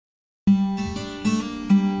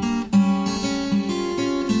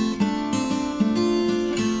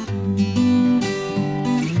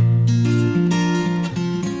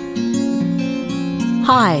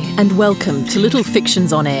Hi, and welcome to Little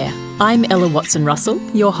Fictions on Air. I'm Ella Watson-Russell,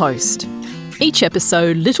 your host. Each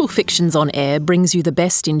episode, Little Fictions on Air brings you the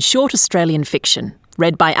best in short Australian fiction,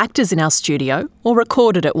 read by actors in our studio or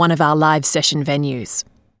recorded at one of our live session venues.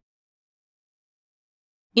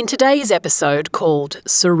 In today's episode, called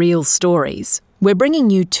Surreal Stories, we're bringing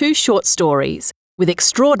you two short stories with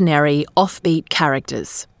extraordinary offbeat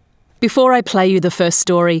characters. Before I play you the first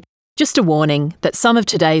story, just a warning that some of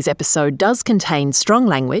today's episode does contain strong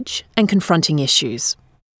language and confronting issues.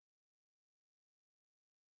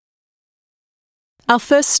 Our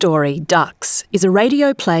first story, Ducks, is a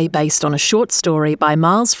radio play based on a short story by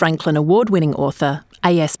Miles Franklin award-winning author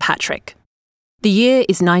A.S. Patrick. The year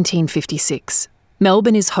is 1956.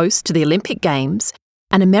 Melbourne is host to the Olympic Games,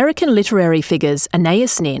 and American literary figures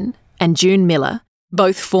Anais Nin and June Miller,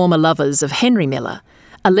 both former lovers of Henry Miller,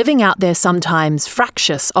 are living out their sometimes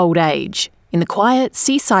fractious old age in the quiet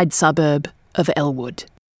seaside suburb of Elwood.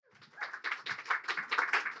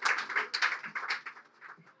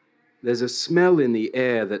 There's a smell in the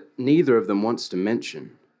air that neither of them wants to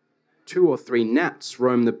mention. 2 or 3 gnats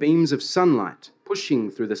roam the beams of sunlight,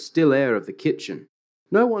 pushing through the still air of the kitchen.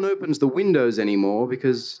 No one opens the windows anymore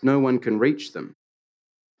because no one can reach them.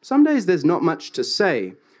 Some days there's not much to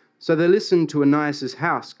say, so they listen to Anais'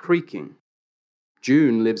 house creaking.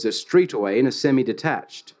 June lives a street away in a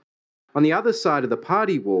semi-detached. On the other side of the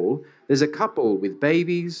party wall, there's a couple with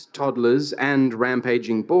babies, toddlers, and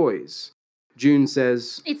rampaging boys. June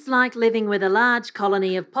says, "It's like living with a large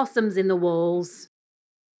colony of possums in the walls.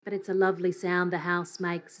 But it's a lovely sound the house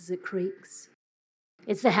makes as it creaks."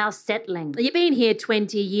 It's the house settling. You've been here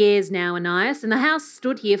 20 years now, Anais, and the house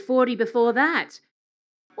stood here 40 before that.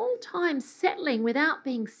 All time settling without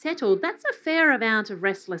being settled, that's a fair amount of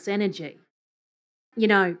restless energy. You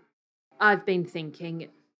know, I've been thinking,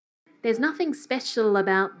 there's nothing special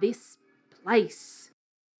about this place.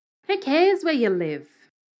 Who cares where you live?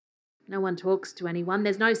 No one talks to anyone.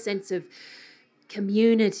 There's no sense of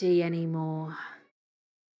community anymore.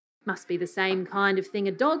 Must be the same kind of thing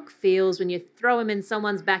a dog feels when you throw him in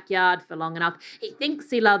someone's backyard for long enough. He thinks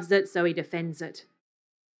he loves it, so he defends it.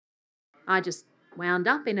 I just wound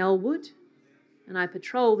up in Elwood, and I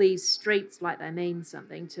patrol these streets like they mean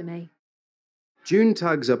something to me. June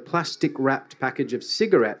tugs a plastic-wrapped package of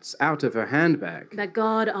cigarettes out of her handbag. But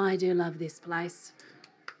God, I do love this place.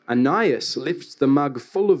 Anais lifts the mug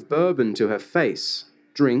full of bourbon to her face,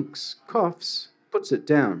 drinks, coughs, puts it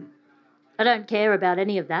down. I don't care about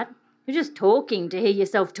any of that. You're just talking to hear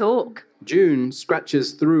yourself talk. June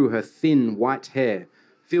scratches through her thin white hair,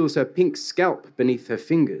 feels her pink scalp beneath her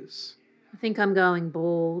fingers. I think I'm going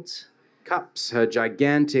bald. Cups her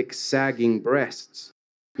gigantic, sagging breasts.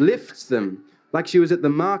 Lifts them like she was at the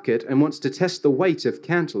market and wants to test the weight of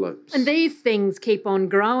cantaloupes. And these things keep on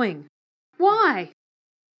growing. Why?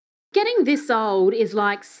 Getting this old is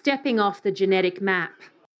like stepping off the genetic map.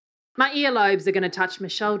 My earlobes are going to touch my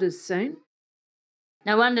shoulders soon.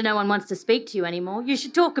 No wonder no one wants to speak to you anymore. You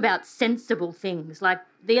should talk about sensible things like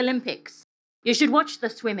the Olympics. You should watch the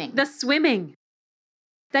swimming. The swimming.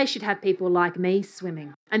 They should have people like me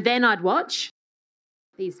swimming. And then I'd watch.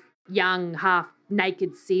 These young,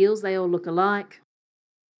 half-naked seals, they all look alike.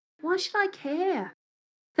 Why should I care?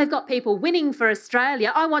 They've got people winning for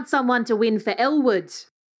Australia. I want someone to win for Elwood.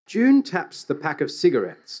 June taps the pack of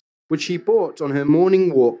cigarettes, which she bought on her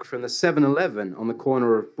morning walk from the 7-Eleven on the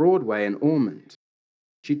corner of Broadway and Ormond.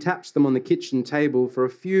 She taps them on the kitchen table for a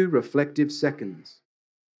few reflective seconds.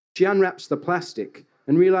 She unwraps the plastic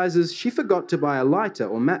and realises she forgot to buy a lighter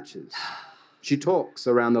or matches. She talks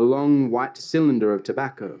around the long white cylinder of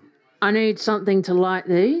tobacco. I need something to light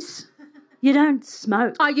these. You don't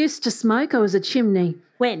smoke. I used to smoke. I was a chimney.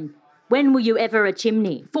 When? When were you ever a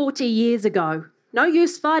chimney? 40 years ago. No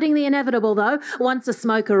use fighting the inevitable, though. Once a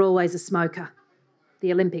smoker, always a smoker.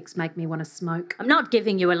 The Olympics make me want to smoke. I'm not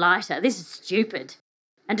giving you a lighter. This is stupid.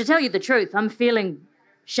 And to tell you the truth, I'm feeling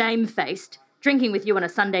shamefaced, drinking with you on a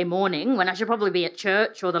Sunday morning when I should probably be at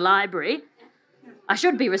church or the library. I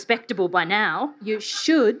should be respectable by now. You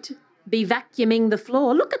should be vacuuming the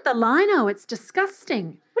floor. Look at the lino. It's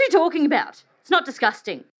disgusting. What are you talking about? It's not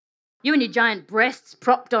disgusting. You and your giant breasts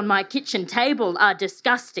propped on my kitchen table are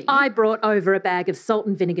disgusting. I brought over a bag of salt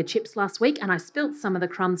and vinegar chips last week and I spilt some of the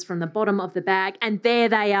crumbs from the bottom of the bag and there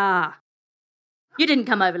they are. You didn't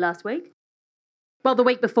come over last week? Well, the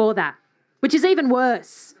week before that, which is even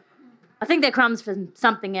worse. I think they're crumbs from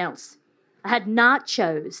something else. I had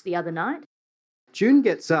nachos the other night. June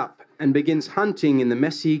gets up and begins hunting in the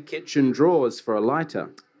messy kitchen drawers for a lighter.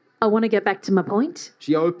 I want to get back to my point.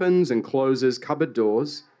 She opens and closes cupboard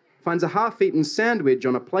doors, finds a half-eaten sandwich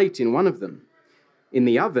on a plate in one of them. In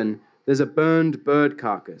the oven, There's a burned bird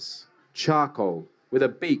carcass, charcoal, with a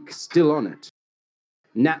beak still on it.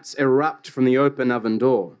 Gnats erupt from the open oven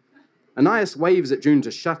door. Anais waves at June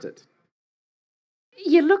to shut it.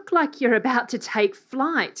 You look like you're about to take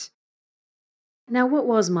flight. Now, what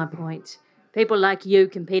was my point? People like you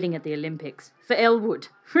competing at the Olympics. For Elwood.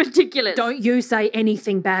 Ridiculous. Don't you say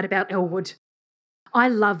anything bad about Elwood. I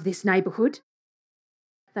love this neighbourhood.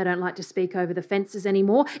 They don't like to speak over the fences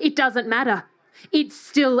anymore. It doesn't matter. It's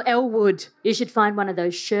still Elwood. You should find one of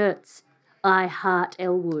those shirts. I heart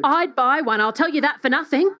Elwood. I'd buy one, I'll tell you that for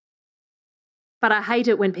nothing. But I hate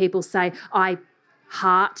it when people say, I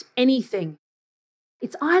heart anything.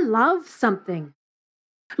 It's I love something.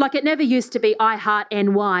 Like it never used to be I heart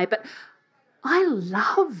NY, but I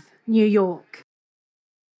love New York.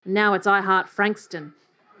 Now it's I heart Frankston.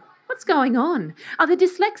 What's going on? Are the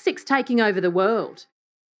dyslexics taking over the world?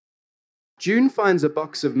 June finds a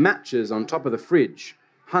box of matches on top of the fridge,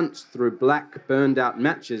 hunts through black, burned-out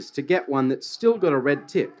matches to get one that's still got a red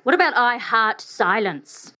tip. What about I heart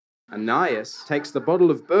silence? Anais takes the bottle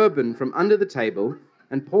of bourbon from under the table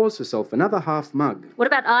and pours herself another half mug. What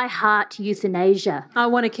about I heart euthanasia? I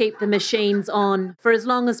want to keep the machines on for as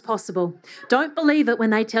long as possible. Don't believe it when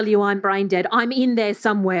they tell you I'm brain dead. I'm in there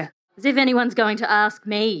somewhere. As if anyone's going to ask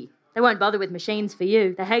me. They won't bother with machines for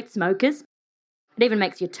you. They hate smokers. It even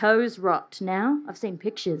makes your toes rot now. I've seen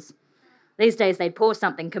pictures. These days they'd pour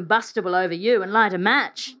something combustible over you and light a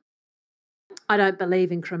match. I don't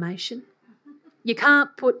believe in cremation. You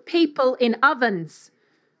can't put people in ovens.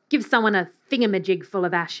 Give someone a thingamajig full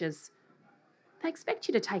of ashes. They expect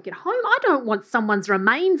you to take it home. I don't want someone's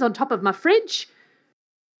remains on top of my fridge.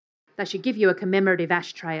 They should give you a commemorative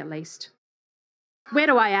ashtray at least. Where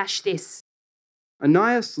do I ash this?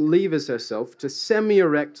 Anais levers herself to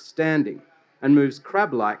semi-erect standing and moves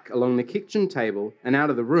crab-like along the kitchen table and out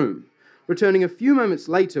of the room, returning a few moments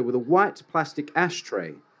later with a white plastic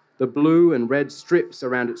ashtray, the blue and red strips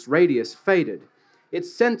around its radius faded,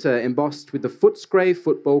 its centre embossed with the Footscray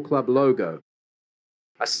Football Club logo.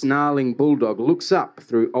 A snarling bulldog looks up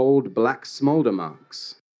through old black smoulder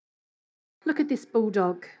marks. Look at this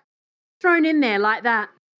bulldog, thrown in there like that.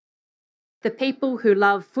 The people who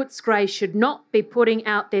love Footscray should not be putting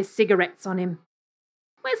out their cigarettes on him.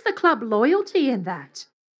 Where's the club loyalty in that?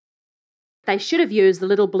 They should have used the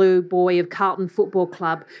little blue boy of Carlton Football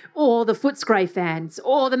Club, or the Footscray fans,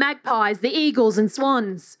 or the Magpies, the Eagles and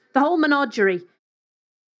Swans, the whole menagerie.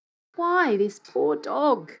 Why this poor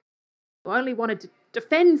dog, who only wanted to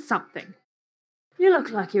defend something? You look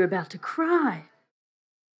like you're about to cry.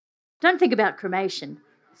 Don't think about cremation.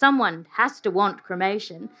 Someone has to want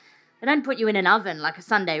cremation. They don't put you in an oven like a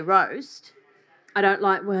Sunday roast. I don't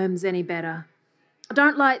like worms any better. I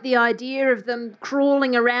don't like the idea of them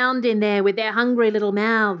crawling around in there with their hungry little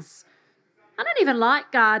mouths. I don't even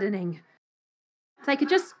like gardening. If they could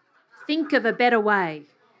just think of a better way.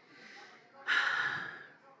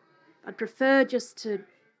 I'd prefer just to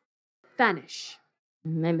vanish.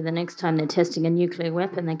 Maybe the next time they're testing a nuclear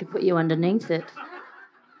weapon, they could put you underneath it.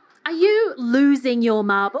 Are you losing your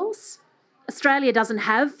marbles? Australia doesn't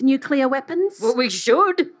have nuclear weapons. Well, we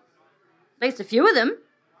should. At least a few of them.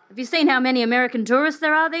 Have you seen how many American tourists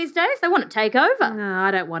there are these days? They want to take over. No,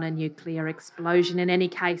 I don't want a nuclear explosion in any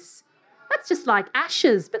case. That's just like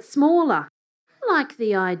ashes, but smaller. I like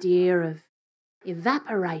the idea of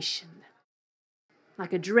evaporation.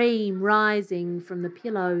 Like a dream rising from the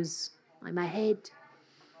pillows by my head.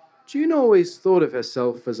 June always thought of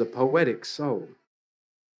herself as a poetic soul.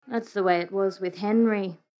 That's the way it was with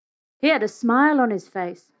Henry. He had a smile on his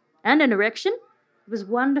face and an erection. It was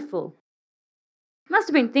wonderful. Must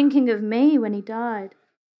have been thinking of me when he died.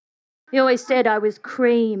 He always said I was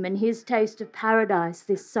cream and his taste of paradise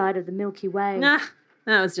this side of the Milky Way. Nah,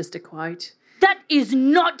 that was just a quote. That is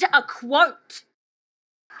not a quote!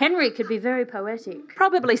 Henry could be very poetic.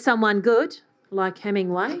 Probably someone good, like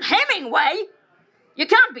Hemingway. Hemingway? You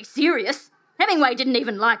can't be serious. Hemingway didn't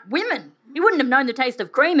even like women. He wouldn't have known the taste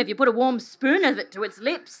of cream if you put a warm spoon of it to its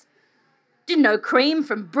lips. Didn't know cream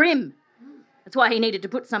from brim. That's why he needed to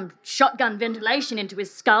put some shotgun ventilation into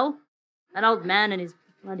his skull. That old man and his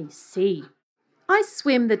bloody sea. I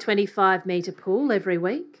swim the 25-metre pool every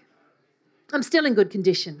week. I'm still in good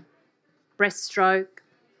condition. Breaststroke,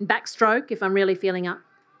 backstroke if I'm really feeling up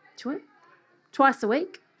to it. Twice a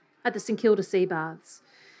week at the St Kilda Sea Baths.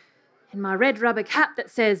 In my red rubber cap that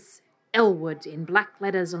says Elwood in black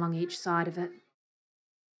letters along each side of it.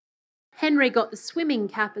 Henry got the swimming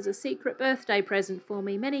cap as a secret birthday present for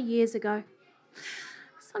me many years ago.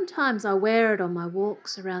 Sometimes I wear it on my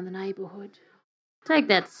walks around the neighbourhood. Take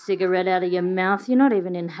that cigarette out of your mouth. You're not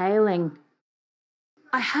even inhaling.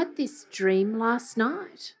 I had this dream last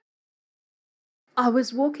night. I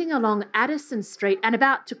was walking along Addison Street and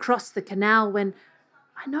about to cross the canal when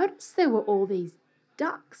I noticed there were all these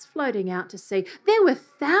ducks floating out to sea. There were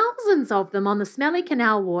thousands of them on the smelly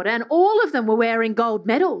canal water, and all of them were wearing gold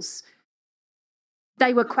medals.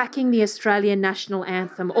 They were quacking the Australian national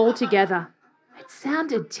anthem all together. It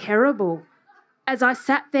sounded terrible. As I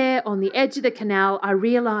sat there on the edge of the canal, I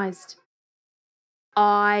realised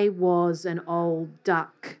I was an old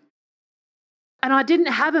duck. And I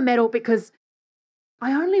didn't have a medal because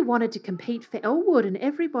I only wanted to compete for Elwood, and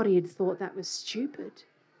everybody had thought that was stupid.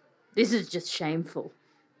 This is just shameful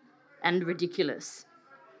and ridiculous.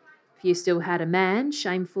 If you still had a man,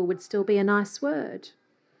 shameful would still be a nice word.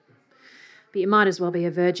 But you might as well be a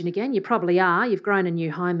virgin again. You probably are. You've grown a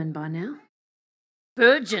new hymen by now.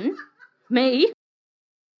 Virgin? Me?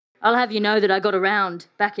 I'll have you know that I got around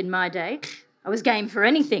back in my day. I was game for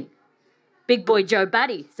anything. Big boy Joe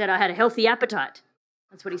Batty said I had a healthy appetite.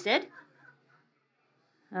 That's what he said.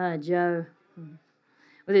 Ah, Joe.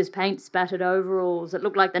 With his paint-spattered overalls that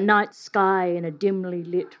looked like the night sky in a dimly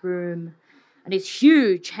lit room, and his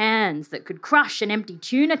huge hands that could crush an empty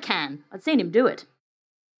tuna can. I'd seen him do it.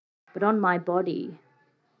 But on my body,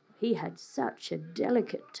 he had such a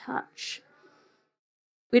delicate touch.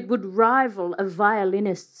 It would rival a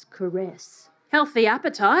violinist's caress. Healthy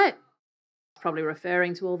appetite? Probably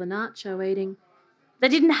referring to all the nacho eating. They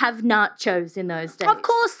didn't have nachos in those days. Of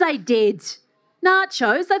course they did.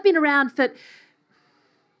 Nachos, they've been around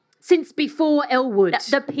since before Elwood.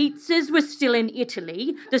 The pizzas were still in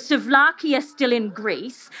Italy, the souvlaki still in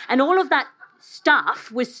Greece, and all of that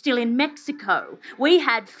stuff was still in Mexico. We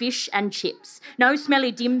had fish and chips. No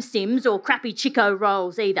smelly dim sims or crappy Chico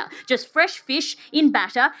rolls either. Just fresh fish in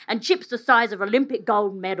batter and chips the size of Olympic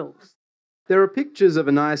gold medals. There are pictures of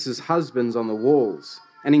Ananias's husbands on the walls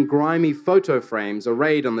and in grimy photo frames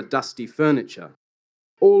arrayed on the dusty furniture,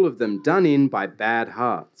 all of them done in by bad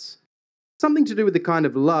hearts. Something to do with the kind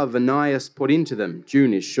of love Ananias put into them,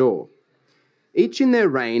 June is sure. Each in their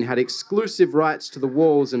reign had exclusive rights to the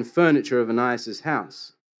walls and furniture of Ananias's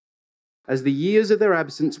house. As the years of their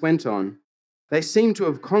absence went on, they seemed to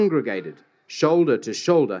have congregated, shoulder to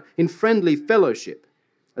shoulder, in friendly fellowship,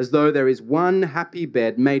 as though there is one happy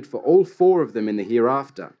bed made for all four of them in the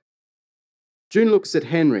hereafter. June looks at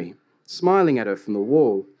Henry, smiling at her from the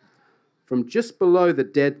wall, from just below the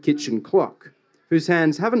dead kitchen clock, whose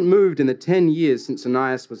hands haven't moved in the 10 years since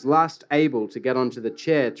Ananias was last able to get onto the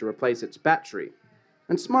chair to replace its battery,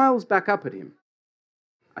 and smiles back up at him.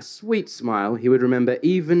 A sweet smile he would remember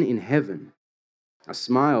even in heaven, a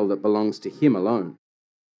smile that belongs to him alone.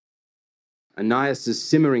 Ananias's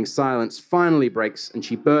simmering silence finally breaks and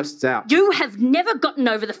she bursts out. You have never gotten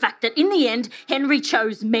over the fact that in the end, Henry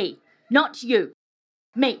chose me, not you.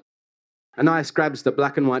 Me. Ananias grabs the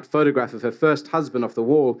black and white photograph of her first husband off the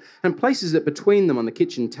wall and places it between them on the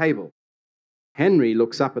kitchen table. Henry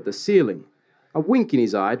looks up at the ceiling, a wink in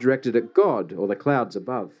his eye directed at God or the clouds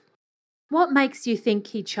above. What makes you think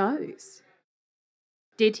he chose?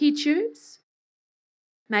 Did he choose?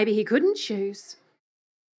 Maybe he couldn't choose.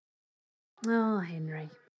 Oh, Henry.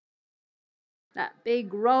 That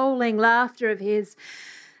big rolling laughter of his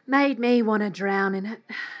made me want to drown in it.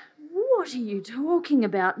 What are you talking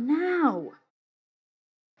about now?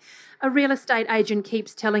 A real estate agent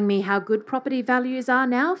keeps telling me how good property values are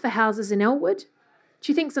now for houses in Elwood.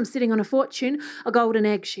 She thinks I'm sitting on a fortune, a golden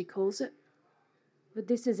egg, she calls it. But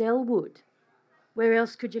this is Elwood. Where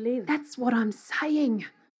else could you live? That's what I'm saying.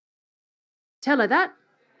 Tell her that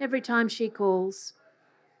every time she calls.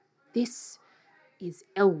 This is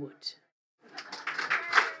Elwood.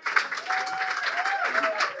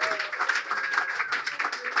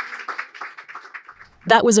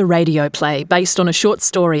 That was a radio play based on a short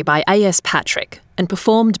story by A.S. Patrick and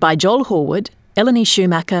performed by Joel Horwood, Eleni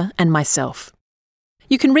Schumacher and myself.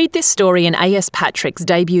 You can read this story in A.S. Patrick's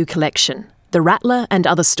debut collection, The Rattler and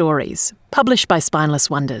Other Stories, published by Spineless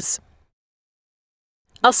Wonders.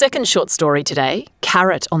 Our second short story today,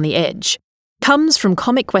 Carrot on the Edge, comes from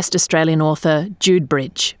Comic West Australian author Jude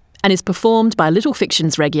Bridge and is performed by Little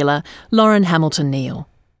Fictions regular Lauren Hamilton-Neal.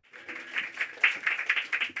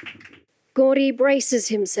 Gordy braces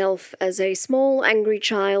himself as a small, angry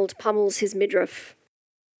child pummels his midriff.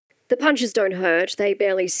 The punches don't hurt, they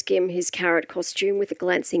barely skim his carrot costume with a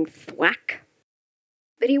glancing thwack.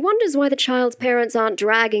 But he wonders why the child's parents aren't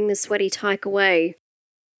dragging the sweaty tyke away.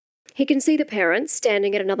 He can see the parents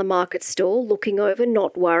standing at another market stall, looking over,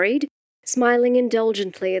 not worried, smiling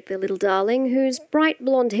indulgently at their little darling, whose bright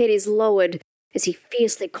blonde head is lowered as he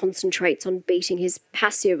fiercely concentrates on beating his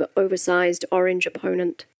passive, oversized orange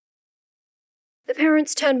opponent. The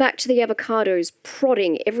parents turn back to the avocados,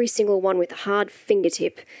 prodding every single one with a hard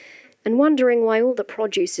fingertip, and wondering why all the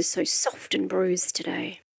produce is so soft and bruised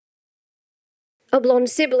today. A blonde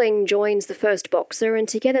sibling joins the first boxer, and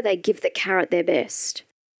together they give the carrot their best.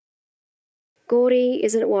 Gordy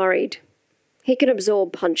isn't worried. He can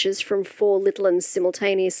absorb punches from 4 little uns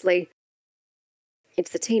simultaneously.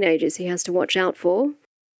 It's the teenagers he has to watch out for.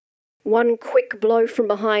 One quick blow from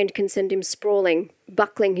behind can send him sprawling,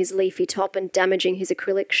 buckling his leafy top and damaging his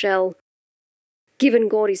acrylic shell. Given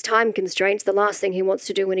Gordy's time constraints, the last thing he wants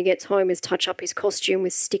to do when he gets home is touch up his costume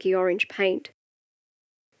with sticky orange paint.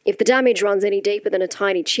 If the damage runs any deeper than a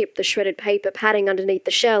tiny chip, the shredded paper padding underneath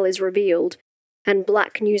the shell is revealed, and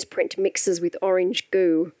black newsprint mixes with orange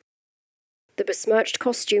goo. The besmirched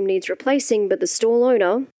costume needs replacing, but the stall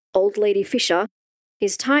owner, Old Lady Fisher,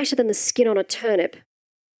 is tighter than the skin on a turnip.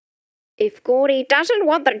 "If Gordy doesn't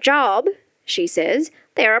want the job," she says,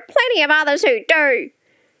 "there are plenty of others who do."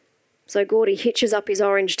 So Gordy hitches up his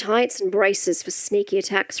orange tights and braces for sneaky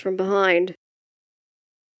attacks from behind.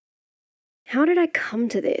 How did I come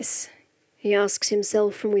to this? He asks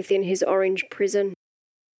himself from within his orange prison.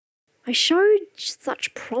 I showed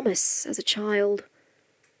such promise as a child.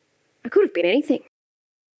 I could have been anything.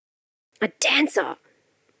 A dancer!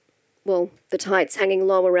 Well, the tights hanging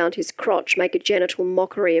low around his crotch make a genital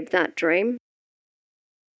mockery of that dream.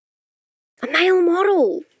 A male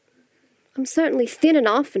model! I'm certainly thin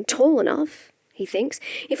enough and tall enough, he thinks.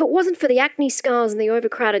 If it wasn't for the acne scars and the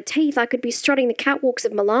overcrowded teeth, I could be strutting the catwalks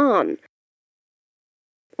of Milan.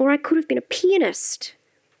 Or I could have been a pianist,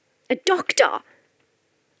 a doctor,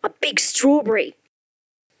 a big strawberry.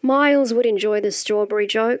 Miles would enjoy the strawberry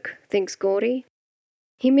joke, thinks Gordy.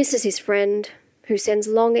 He misses his friend, who sends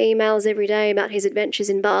long emails every day about his adventures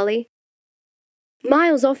in Bali.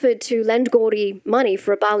 Miles offered to lend Gordy money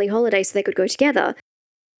for a Bali holiday so they could go together,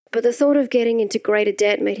 but the thought of getting into greater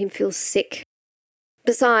debt made him feel sick.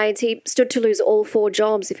 Besides, he stood to lose all 4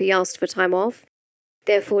 jobs if he asked for time off,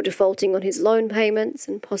 therefore defaulting on his loan payments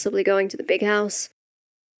and possibly going to the big house.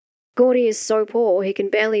 Gordy is so poor he can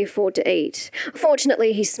barely afford to eat.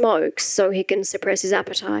 Fortunately, he smokes, so he can suppress his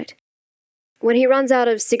appetite. When he runs out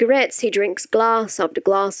of cigarettes, he drinks glass after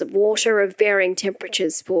glass of water of varying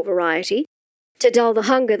temperatures for variety, to dull the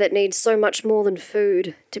hunger that needs so much more than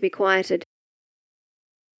food to be quieted.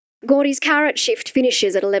 Gordy's carrot shift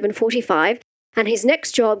finishes at 11:45, and his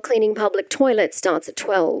next job cleaning public toilets starts at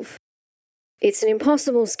 12. It's an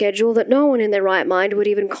impossible schedule that no one in their right mind would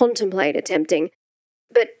even contemplate attempting.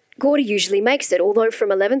 But Gordy usually makes it, although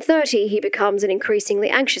from 11:30 he becomes an increasingly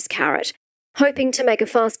anxious carrot, hoping to make a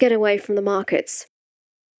fast getaway from the markets.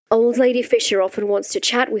 Old Lady Fisher often wants to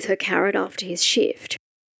chat with her carrot after his shift.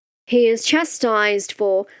 He is chastised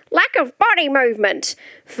for lack of body movement,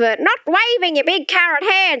 for not waving your big carrot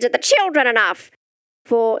hands at the children enough,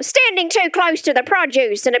 for standing too close to the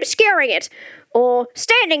produce and obscuring it, or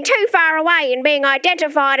standing too far away and being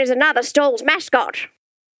identified as another stall's mascot.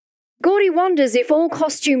 Gordy wonders if all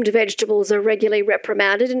costumed vegetables are regularly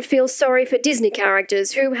reprimanded and feels sorry for Disney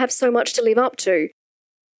characters who have so much to live up to.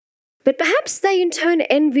 But perhaps they in turn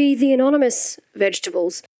envy the anonymous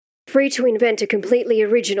vegetables, free to invent a completely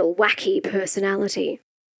original, wacky personality.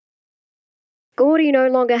 Gordy no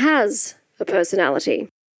longer has a personality.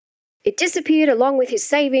 It disappeared along with his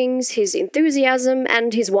savings, his enthusiasm,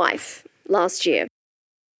 and his wife last year.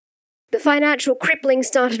 The financial crippling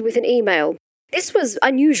started with an email. This was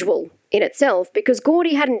unusual in itself because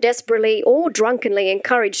Gordy hadn't desperately or drunkenly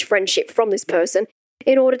encouraged friendship from this person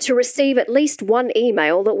in order to receive at least one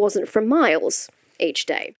email that wasn't from Miles each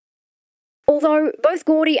day. Although both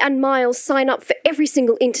Gordy and Miles sign up for every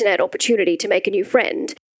single internet opportunity to make a new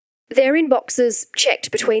friend, their inboxes, checked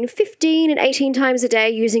between 15 and 18 times a day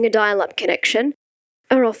using a dial-up connection,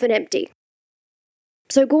 are often empty.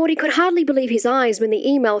 So Gordy could hardly believe his eyes when the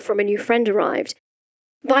email from a new friend arrived.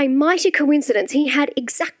 By mighty coincidence, he had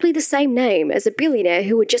exactly the same name as a billionaire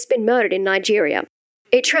who had just been murdered in Nigeria.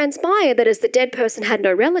 It transpired that as the dead person had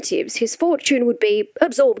no relatives, his fortune would be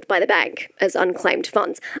absorbed by the bank as unclaimed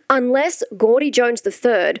funds, unless Gordy Jones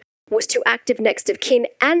III was to act of next of kin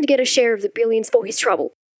and get a share of the billions for his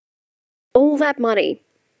trouble. All that money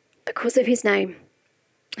because of his name.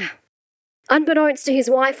 Unbeknownst to his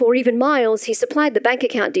wife or even Miles, he supplied the bank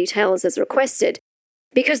account details as requested,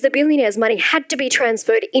 because the billionaire's money had to be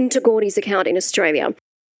transferred into Gordy's account in Australia.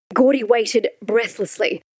 Gordy waited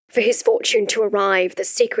breathlessly for his fortune to arrive, the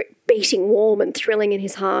secret beating warm and thrilling in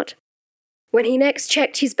his heart. When he next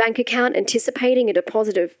checked his bank account anticipating a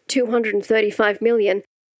deposit of $235 million,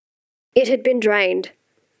 it had been drained,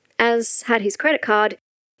 as had his credit card,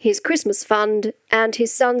 his Christmas fund, and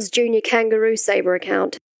his son's junior kangaroo saver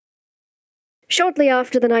account. Shortly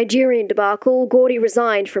after the Nigerian debacle, Gordy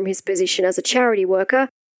resigned from his position as a charity worker,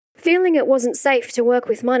 feeling it wasn't safe to work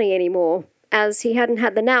with money anymore, as he hadn't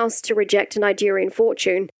had the nous to reject a Nigerian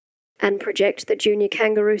fortune and project the junior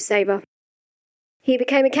kangaroo saver. He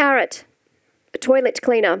became a carrot, a toilet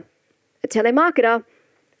cleaner, a telemarketer,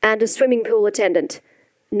 and a swimming pool attendant,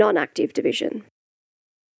 non-active division.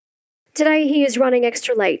 Today he is running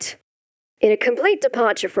extra late. In a complete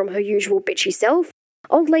departure from her usual bitchy self,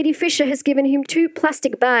 Old Lady Fisher has given him 2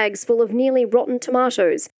 plastic bags full of nearly rotten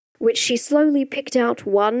tomatoes, which she slowly picked out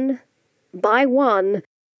one by one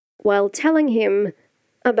while telling him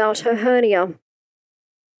about her hernia.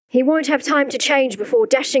 He won't have time to change before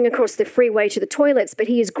dashing across the freeway to the toilets, but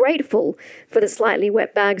he is grateful for the slightly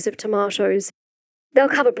wet bags of tomatoes. They'll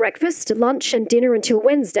cover breakfast, lunch, and dinner until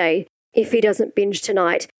Wednesday, if he doesn't binge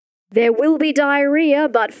tonight. There will be diarrhea,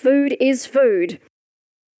 but food is food.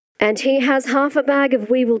 And he has half a bag of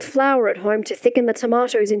weevilled flour at home to thicken the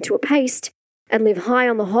tomatoes into a paste and live high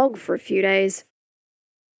on the hog for a few days.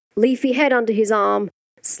 Leafy head under his arm,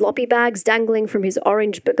 sloppy bags dangling from his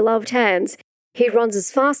orange begloved hands, he runs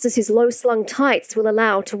as fast as his low-slung tights will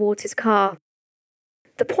allow towards his car.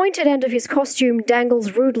 The pointed end of his costume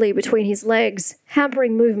dangles rudely between his legs,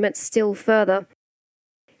 hampering movement still further.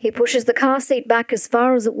 He pushes the car seat back as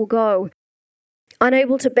far as it will go.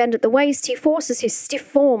 Unable to bend at the waist, he forces his stiff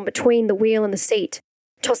form between the wheel and the seat,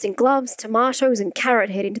 tossing gloves, tomatoes, and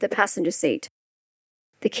carrot head into the passenger seat.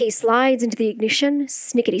 The key slides into the ignition,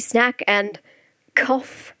 snickety-snack, and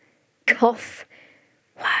cough, cough,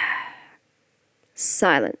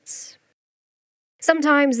 silence.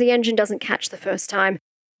 Sometimes the engine doesn't catch the first time.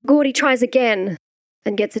 Gordy tries again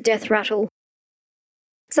and gets a death rattle.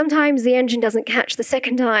 Sometimes the engine doesn't catch the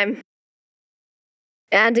second time.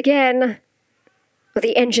 And again,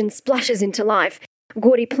 the engine splashes into life.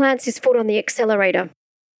 Gordy plants his foot on the accelerator.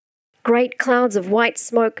 Great clouds of white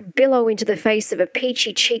smoke billow into the face of a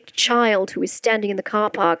peachy-cheeked child who is standing in the car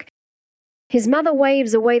park. His mother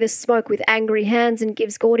waves away the smoke with angry hands and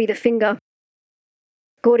gives Gordy the finger.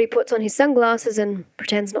 Gordy puts on his sunglasses and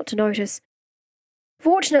pretends not to notice.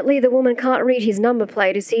 Fortunately, the woman can't read his number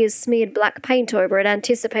plate as he has smeared black paint over it,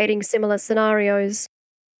 anticipating similar scenarios.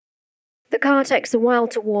 The car takes a while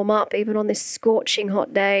to warm up, even on this scorching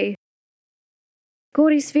hot day.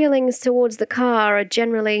 Gordy's feelings towards the car are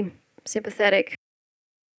generally sympathetic.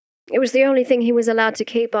 It was the only thing he was allowed to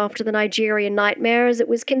keep after the Nigerian nightmare, as it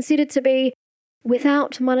was considered to be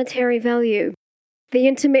without monetary value. The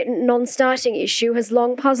intermittent non-starting issue has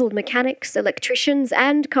long puzzled mechanics, electricians,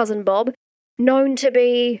 and Cousin Bob, known to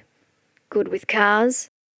be good with cars.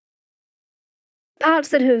 Parts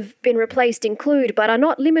that have been replaced include, but are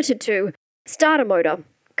not limited to, starter motor,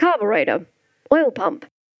 carburetor, oil pump,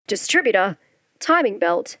 distributor, timing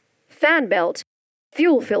belt, fan belt,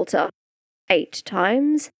 fuel filter, 8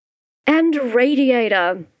 times, and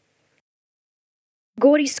radiator.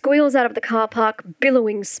 Gordy squeals out of the car park,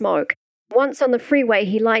 billowing smoke. Once on the freeway,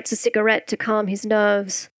 he lights a cigarette to calm his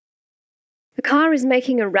nerves. The car is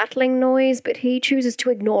making a rattling noise, but he chooses to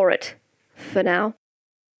ignore it, for now.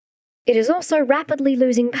 It is also rapidly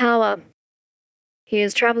losing power. He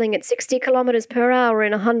is travelling at 60 kilometres per hour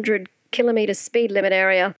in a 100-kilometre speed limit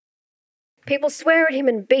area. People swear at him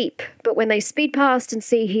and beep, but when they speed past and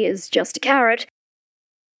see he is just a carrot,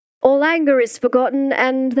 all anger is forgotten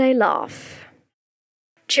and they laugh.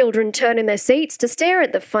 Children turn in their seats to stare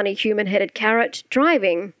at the funny human-headed carrot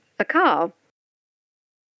driving a car.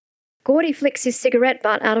 Gordy flicks his cigarette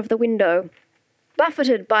butt out of the window.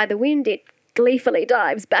 Buffeted by the wind, it gleefully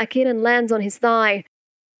dives back in and lands on his thigh.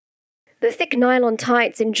 The thick nylon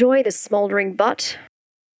tights enjoy the smouldering butt,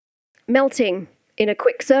 melting in a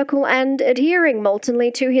quick circle and adhering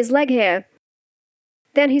moltenly to his leg hair.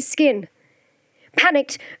 Then his skin.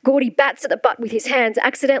 Panicked, Gordy bats at the butt with his hands,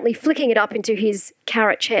 accidentally flicking it up into his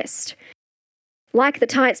carrot chest. Like the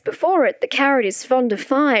tights before it, the carrot is fond of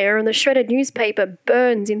fire and the shredded newspaper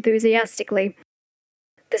burns enthusiastically.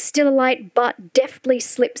 The still alight butt deftly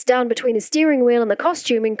slips down between the steering wheel and the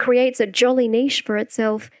costume and creates a jolly niche for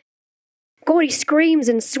itself. Gordy screams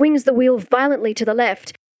and swings the wheel violently to the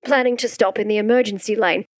left, planning to stop in the emergency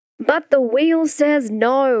lane. But the wheel says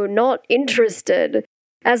no, not interested,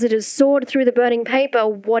 as it has soared through the burning paper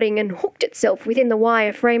wadding and hooked itself within the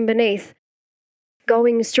wire frame beneath.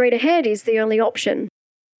 Going straight ahead is the only option.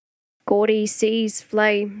 Gordy sees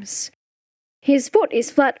flames. His foot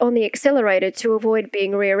is flat on the accelerator to avoid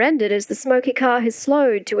being rear-ended as the smoky car has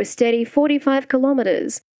slowed to a steady 45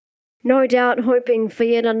 kilometres, no doubt hoping for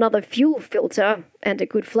yet another fuel filter and a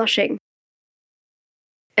good flushing.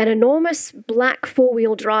 An enormous black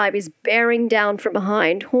four-wheel drive is bearing down from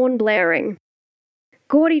behind, horn blaring.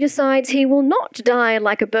 Gordy decides he will not die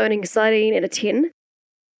like a burning sardine in a tin.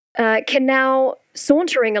 can now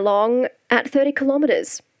sauntering along at 30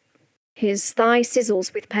 kilometres. His thigh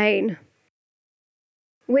sizzles with pain.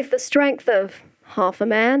 With the strength of half a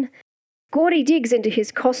man, Gordy digs into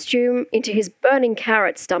his costume, into his burning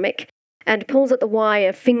carrot stomach, and pulls at the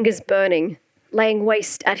wire, fingers burning, laying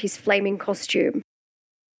waste at his flaming costume.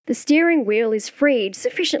 The steering wheel is freed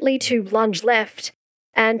sufficiently to lunge left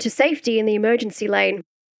and to safety in the emergency lane.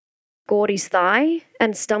 Gordy's thigh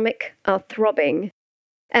and stomach are throbbing,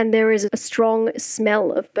 and there is a strong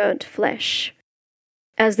smell of burnt flesh.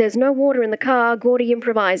 As there's no water in the car, Gordy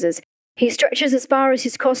improvises. He stretches as far as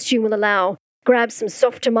his costume will allow, grabs some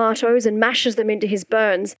soft tomatoes and mashes them into his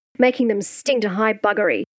burns, making them sting to high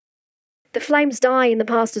buggery. The flames die in the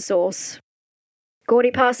pasta sauce.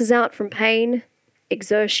 Gordy passes out from pain,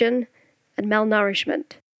 exertion, and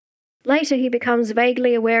malnourishment. Later he becomes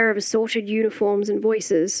vaguely aware of assorted uniforms and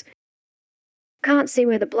voices. Can't see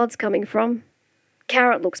where the blood's coming from.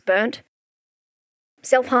 Carrot looks burnt.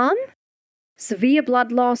 Self-harm? Severe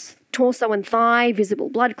blood loss, torso and thigh, visible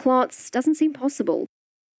blood clots, doesn't seem possible.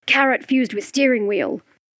 Carrot fused with steering wheel.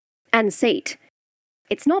 And seat.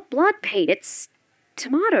 It's not blood, Pete, it's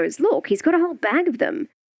tomatoes. Look, he's got a whole bag of them.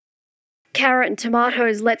 Carrot and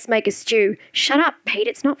tomatoes, let's make a stew. Shut up, Pete,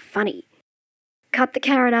 it's not funny. Cut the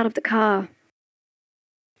carrot out of the car.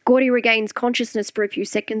 Gordy regains consciousness for a few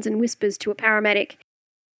seconds and whispers to a paramedic.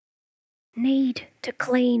 Need to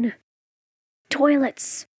clean.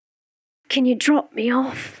 Toilets. Can you drop me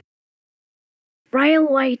off?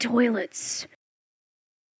 Railway toilets.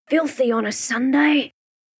 Filthy on a Sunday.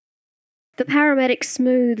 The paramedic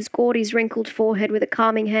smooths Gordy's wrinkled forehead with a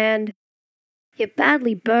calming hand. You're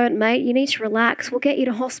badly burnt, mate. You need to relax. We'll get you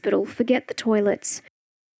to hospital. Forget the toilets.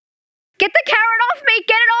 Get the carrot off me!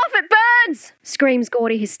 Get it off! It burns! Screams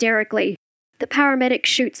Gordy hysterically. The paramedic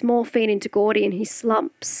shoots morphine into Gordy and he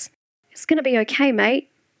slumps. It's going to be okay,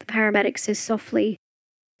 mate, the paramedic says softly,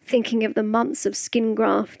 thinking of the months of skin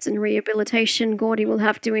grafts and rehabilitation Gordy will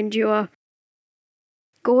have to endure.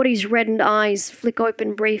 Gordy's reddened eyes flick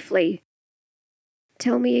open briefly.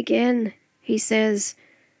 Tell me again, he says.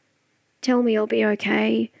 Tell me I'll be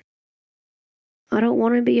okay. I don't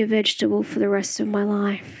want to be a vegetable for the rest of my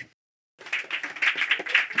life.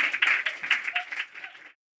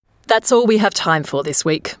 That's all we have time for this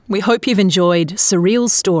week. We hope you've enjoyed Surreal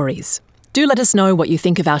Stories. Do let us know what you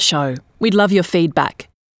think of our show. We'd love your feedback.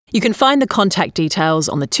 You can find the contact details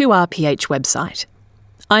on the 2RPH website.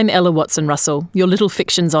 I'm Ella Watson-Russell, your Little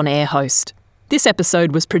Fictions on Air host. This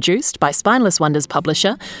episode was produced by Spineless Wonders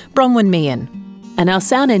publisher Bronwyn Meehan, and our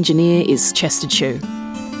sound engineer is Chester Chu.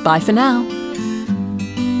 Bye for now.